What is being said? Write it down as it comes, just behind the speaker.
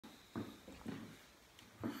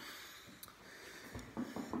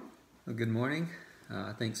Well, good morning.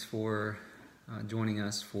 Thanks for joining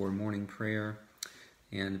us for morning prayer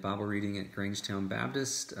and Bible reading at Grangetown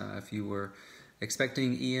Baptist. If you were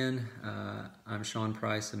expecting Ian, I'm Sean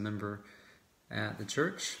Price, a member at the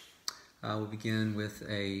church. We'll begin with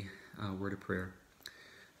a word of prayer.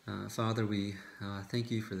 Father, we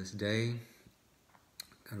thank you for this day.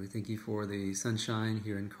 God, we thank you for the sunshine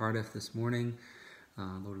here in Cardiff this morning.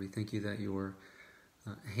 Lord, we thank you that your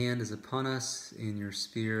hand is upon us, and your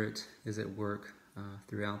Spirit is at work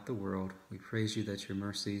throughout the world. We praise you that your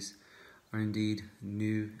mercies are indeed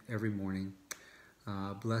new every morning.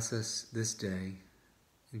 Bless us this day.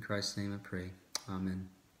 In Christ's name I pray. Amen.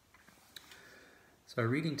 So our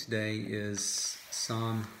reading today is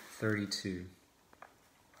Psalm 32.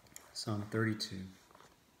 Psalm 32.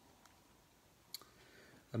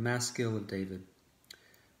 A Maskil of David.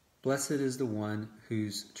 Blessed is the one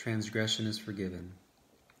whose transgression is forgiven,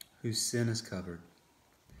 whose sin is covered.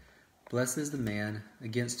 Blessed is the man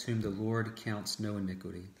against whom the Lord counts no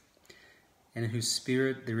iniquity, and in whose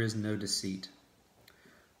spirit there is no deceit.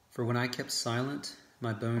 For when I kept silent,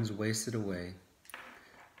 my bones wasted away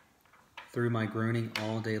through my groaning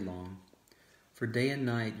all day long. For day and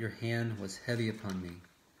night your hand was heavy upon me.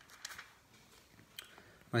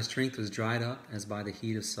 My strength was dried up as by the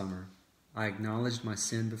heat of summer. I acknowledged my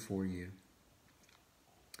sin before you,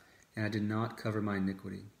 and I did not cover my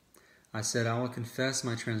iniquity. I said, I will confess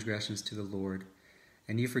my transgressions to the Lord,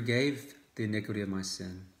 and you forgave the iniquity of my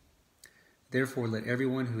sin. Therefore, let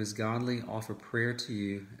everyone who is godly offer prayer to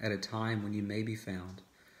you at a time when you may be found.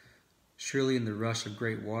 Surely in the rush of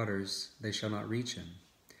great waters they shall not reach him.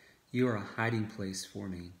 You are a hiding place for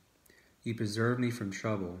me. You preserve me from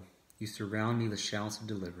trouble. You surround me with shouts of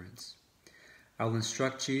deliverance. I will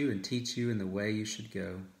instruct you and teach you in the way you should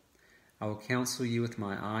go. I will counsel you with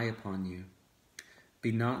my eye upon you.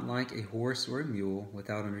 Be not like a horse or a mule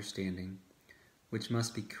without understanding, which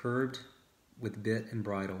must be curbed with bit and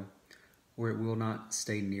bridle, or it will not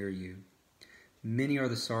stay near you. Many are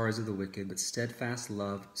the sorrows of the wicked, but steadfast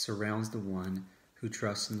love surrounds the one who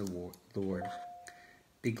trusts in the Lord.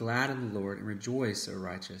 Be glad in the Lord and rejoice, O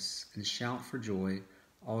righteous, and shout for joy,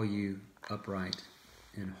 all you upright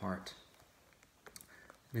in heart.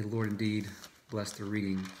 May the Lord indeed bless the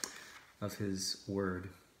reading of his word.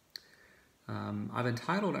 I've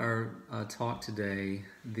entitled our talk today,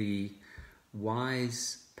 The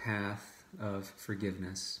Wise Path of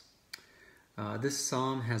Forgiveness. This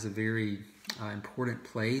psalm has a very important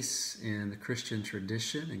place in the Christian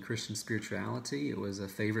tradition and Christian spirituality. It was a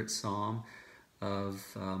favorite psalm of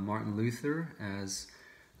Martin Luther as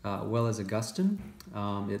well as Augustine.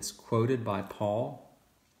 It's quoted by Paul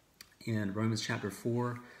in Romans chapter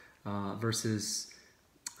 4, verses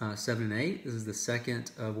 7 and 8. This is the second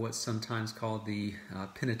of what's sometimes called the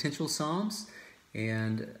penitential psalms.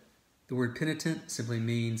 And the word penitent simply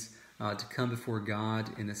means to come before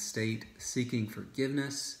God in a state seeking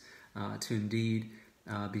forgiveness, to indeed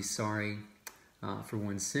be sorry for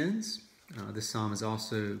one's sins. This psalm is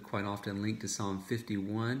also quite often linked to Psalm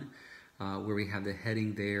 51, where we have the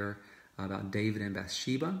heading there about David and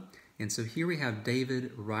Bathsheba. And so here we have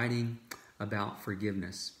David writing about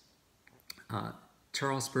forgiveness.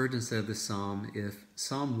 Charles Spurgeon said of this psalm, if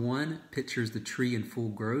Psalm 1 pictures the tree in full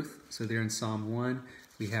growth, so there in Psalm 1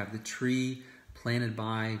 we have the tree planted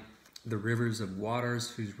by the rivers of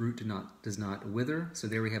waters whose root does not wither, so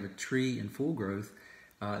there we have a tree in full growth.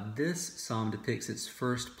 This psalm depicts its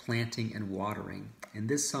first planting and watering. In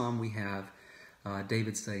this psalm we have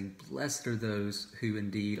David saying, blessed are those who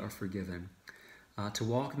indeed are forgiven. To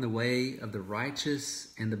walk in the way of the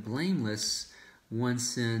righteous and the blameless, one's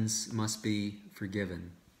sins must be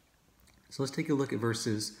forgiven. So let's take a look at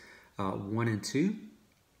verses 1 and 2.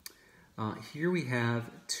 Here we have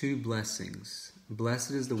two blessings.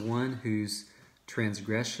 Blessed is the one whose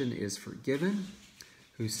transgression is forgiven,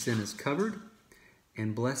 whose sin is covered,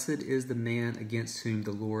 and blessed is the man against whom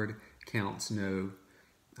the Lord counts no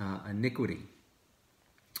iniquity.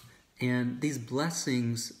 And these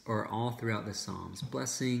blessings are all throughout the Psalms.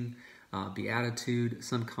 Blessing, beatitude.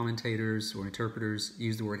 Some commentators or interpreters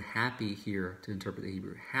use the word happy here to interpret the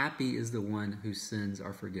Hebrew. Happy is the one whose sins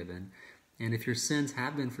are forgiven. And if your sins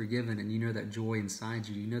have been forgiven and you know that joy inside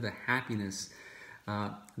you, you know the happiness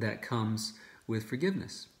that comes with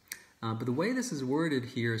forgiveness. But the way this is worded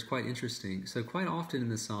here is quite interesting. So quite often in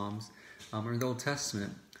the Psalms or in the Old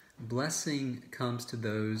Testament, blessing comes to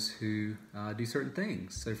those who do certain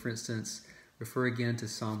things. So for instance, refer again to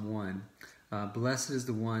Psalm 1. Blessed is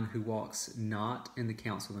the one who walks not in the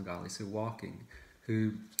counsel of the godly, so walking,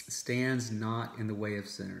 who stands not in the way of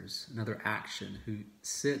sinners, another action, who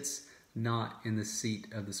sits not in the seat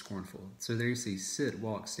of the scornful. So there you see sit,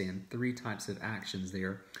 walk, stand, 3 types of actions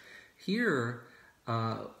there. Here,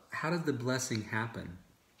 how does the blessing happen?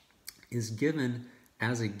 Is given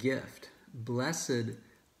as a gift. Blessed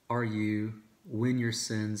are you when your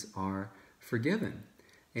sins are forgiven.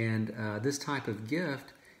 And this type of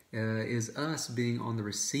gift is us being on the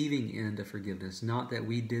receiving end of forgiveness, not that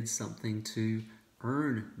we did something to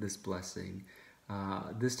earn this blessing.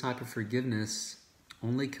 This type of forgiveness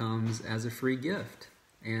only comes as a free gift.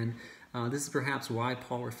 And this is perhaps why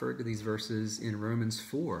Paul referred to these verses in Romans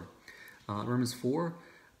 4. Romans 4,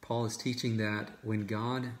 Paul is teaching that when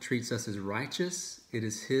God treats us as righteous, it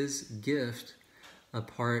is his gift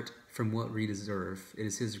apart from what we deserve. It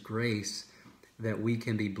is his grace that we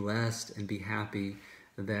can be blessed and be happy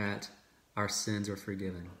that our sins are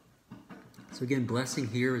forgiven. So again, blessing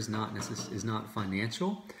here is not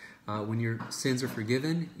financial. When your sins are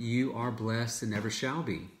forgiven, you are blessed and never shall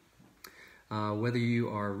be. Whether you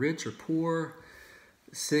are rich or poor,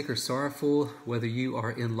 sick or sorrowful, whether you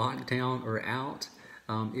are in lockdown or out,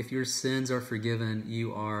 if your sins are forgiven,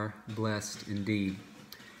 you are blessed indeed.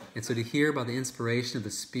 And so to hear by the inspiration of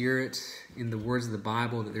the Spirit in the words of the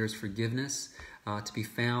Bible that there is forgiveness to be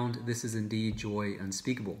found, this is indeed joy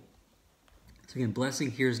unspeakable. So again,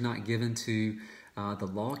 blessing here is not given to the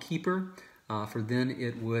law keeper, for then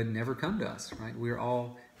it would never come to us, right? We're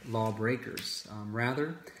all lawbreakers.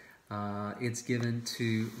 Rather, it's given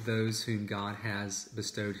to those whom God has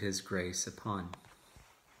bestowed his grace upon.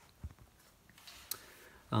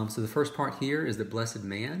 So the first part here is the blessed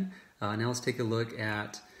man. Now let's take a look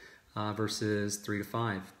at verses 3 to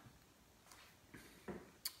 5.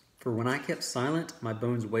 For when I kept silent, my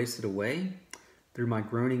bones wasted away through my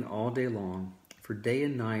groaning all day long. For day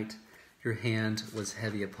and night your hand was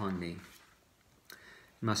heavy upon me.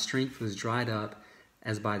 My strength was dried up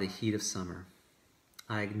as by the heat of summer.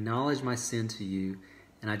 I acknowledged my sin to you,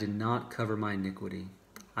 and I did not cover my iniquity.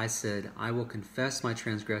 I said, I will confess my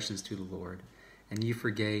transgressions to the Lord, and you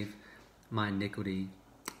forgave my iniquity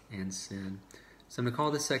and sin. So I'm going to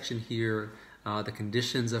call this section here the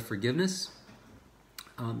conditions of forgiveness.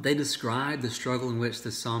 They describe the struggle in which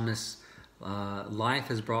the psalmist's life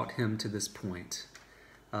has brought him to this point.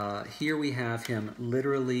 Here we have him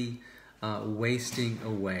literally wasting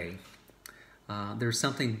away. There's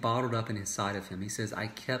something bottled up inside of him. He says, I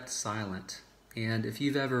kept silent. And if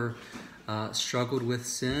you've ever struggled with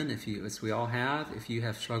sin, as we all have, if you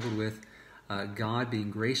have struggled with God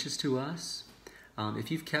being gracious to us,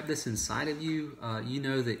 if you've kept this inside of you, you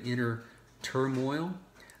know the inner turmoil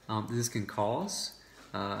this can cause.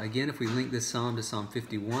 Again, if we link this psalm to Psalm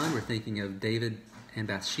 51, we're thinking of David and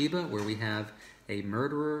Bathsheba, where we have a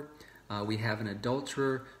murderer, we have an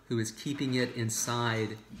adulterer who is keeping it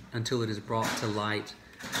inside until it is brought to light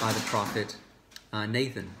by the prophet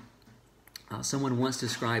Nathan. Someone once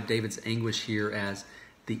described David's anguish here as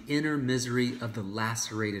the inner misery of the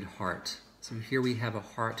lacerated heart. So here we have a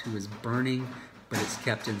heart who is burning, but it's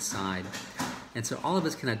kept inside. And so all of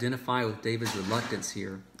us can identify with David's reluctance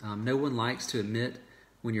here. No one likes to admit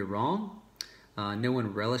when you're wrong. No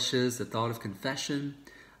one relishes the thought of confession,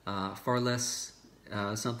 far less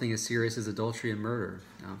something as serious as adultery and murder.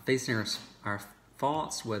 Facing our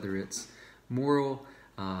faults, whether it's moral,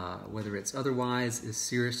 whether it's otherwise, is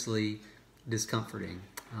seriously discomforting.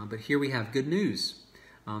 But here we have good news.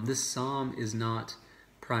 This psalm is not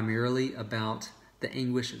primarily about the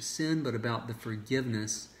anguish of sin, but about the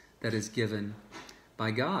forgiveness that is given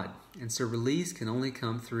by God. And so release can only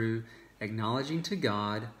come through acknowledging to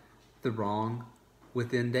God the wrong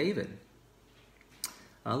within David.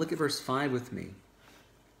 Look at verse 5 with me.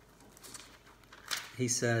 He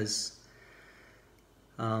says,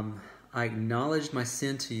 I acknowledged my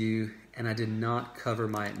sin to you, and I did not cover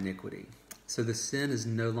my iniquity. So the sin is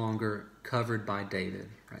no longer covered by David.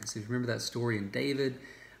 Right? So if you remember that story in David,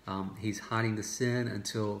 he's hiding the sin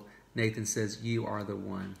until Nathan says, you are the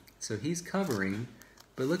one. So he's covering,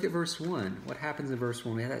 but look at verse 1. What happens in verse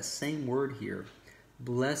 1? We have that same word here.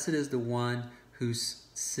 Blessed is the one whose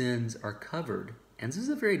sins are covered. And this is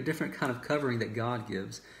a very different kind of covering that God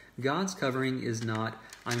gives. God's covering is not,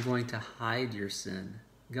 I'm going to hide your sin.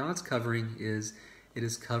 God's covering is, it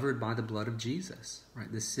is covered by the blood of Jesus.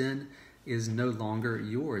 Right? The sin is no longer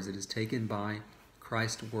yours. It is taken by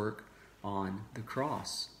Christ's work on the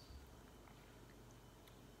cross.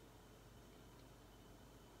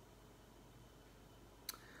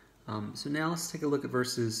 So now let's take a look at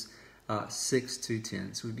verses 6 to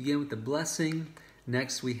 10. So we begin with the blessing.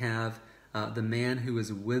 Next we have the man who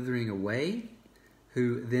is withering away,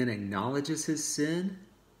 who then acknowledges his sin.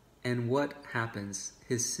 And what happens?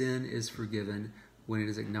 His sin is forgiven when it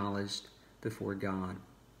is acknowledged before God.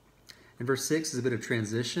 In verse 6 is a bit of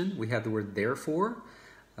transition. We have the word therefore.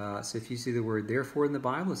 So if you see the word therefore in the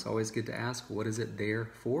Bible, it's always good to ask, what is it there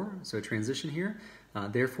for? So a transition here.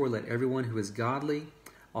 Therefore, let everyone who is godly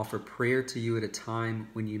offer prayer to you at a time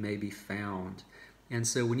when you may be found. And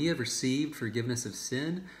so when you have received forgiveness of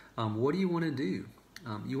sin, what do you want to do?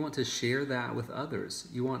 You want to share that with others.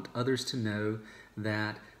 You want others to know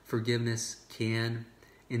that forgiveness can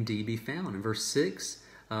indeed be found. In verse 6,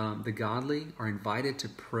 the godly are invited to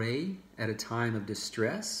pray at a time of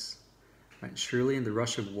distress. Right? Surely in the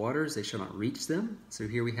rush of waters they shall not reach them. So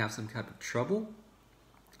here we have some type of trouble.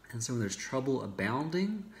 And so when there's trouble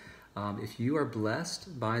abounding, if you are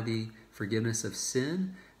blessed by the forgiveness of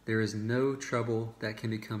sin, there is no trouble that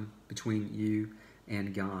can become between you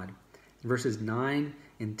and God. In verses 9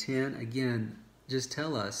 and 10, again, just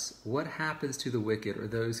tell us what happens to the wicked or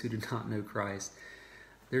those who do not know Christ.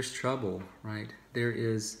 There's trouble, right? There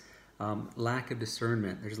is lack of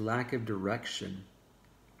discernment. There's lack of direction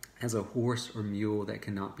as a horse or mule that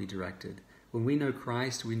cannot be directed. When we know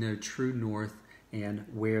Christ, we know true north and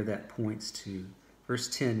where that points to. Verse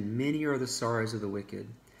 10, many are the sorrows of the wicked,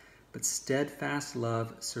 but steadfast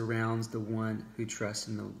love surrounds the one who trusts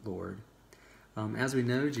in the Lord. As we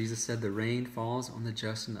know, Jesus said the rain falls on the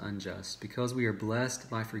just and the unjust. Because we are blessed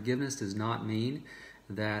by forgiveness does not mean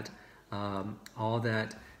that all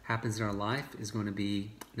that happens in our life is going to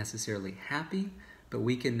be necessarily happy, but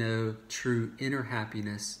we can know true inner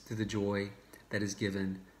happiness through the joy that is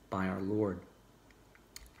given by our Lord.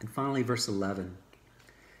 And finally, verse 11.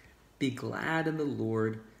 Be glad in the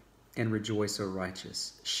Lord and rejoice, O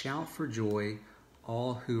righteous. Shout for joy,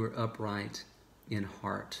 all who are upright in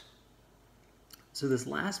heart. So this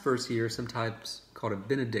last verse here is sometimes called a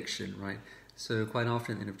benediction, right? So quite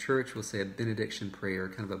often at the end of church, we'll say a benediction prayer,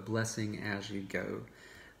 kind of a blessing as you go.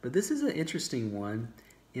 But this is an interesting one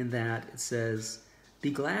in that it says, be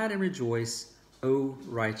glad and rejoice, O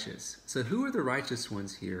righteous. So who are the righteous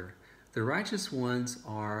ones here? The righteous ones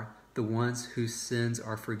are the ones whose sins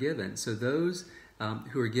are forgiven. So those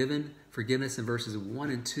who are given forgiveness in verses 1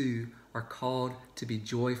 and 2 are called to be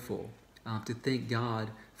joyful, to thank God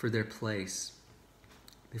for their place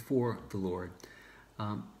before the Lord.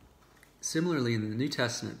 Similarly, in the New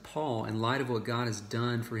Testament, Paul, in light of what God has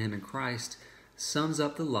done for him in Christ, sums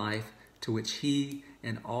up the life to which he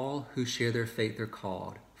and all who share their faith are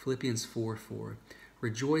called. Philippians 4:4.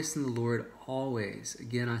 Rejoice in the Lord always.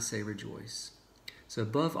 Again, I say rejoice. So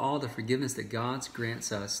above all, the forgiveness that God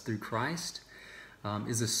grants us through Christ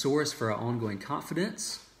is a source for our ongoing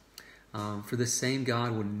confidence. For the same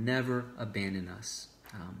God will never abandon us.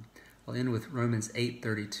 I'll end with Romans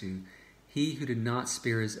 8:32. He who did not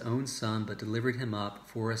spare his own son, but delivered him up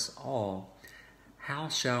for us all, how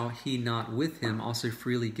shall he not with him also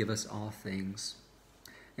freely give us all things?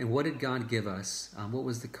 And what did God give us? What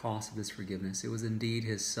was the cost of this forgiveness? It was indeed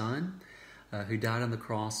his son who died on the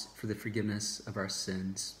cross for the forgiveness of our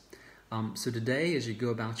sins. So today, as you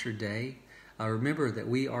go about your day, remember that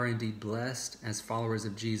we are indeed blessed as followers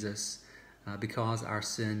of Jesus because our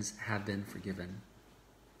sins have been forgiven.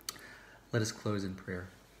 Let us close in prayer.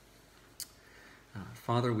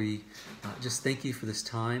 Father, we just thank you for this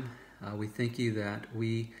time. We thank you that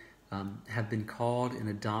we have been called and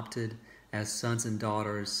adopted as sons and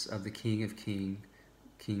daughters of the King of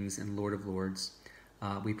Kings and Lord of Lords.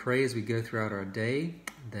 We pray as we go throughout our day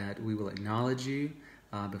that we will acknowledge you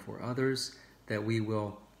before others, that we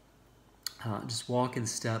will just walk in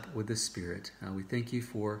step with the Spirit. We thank you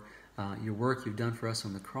for your work you've done for us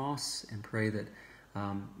on the cross, and pray that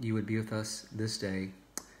you would be with us this day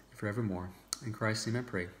and forevermore. In Christ's name I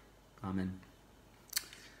pray. Amen.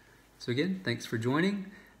 So again, thanks for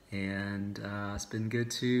joining, and it's been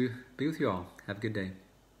good to be with you all. Have a good day.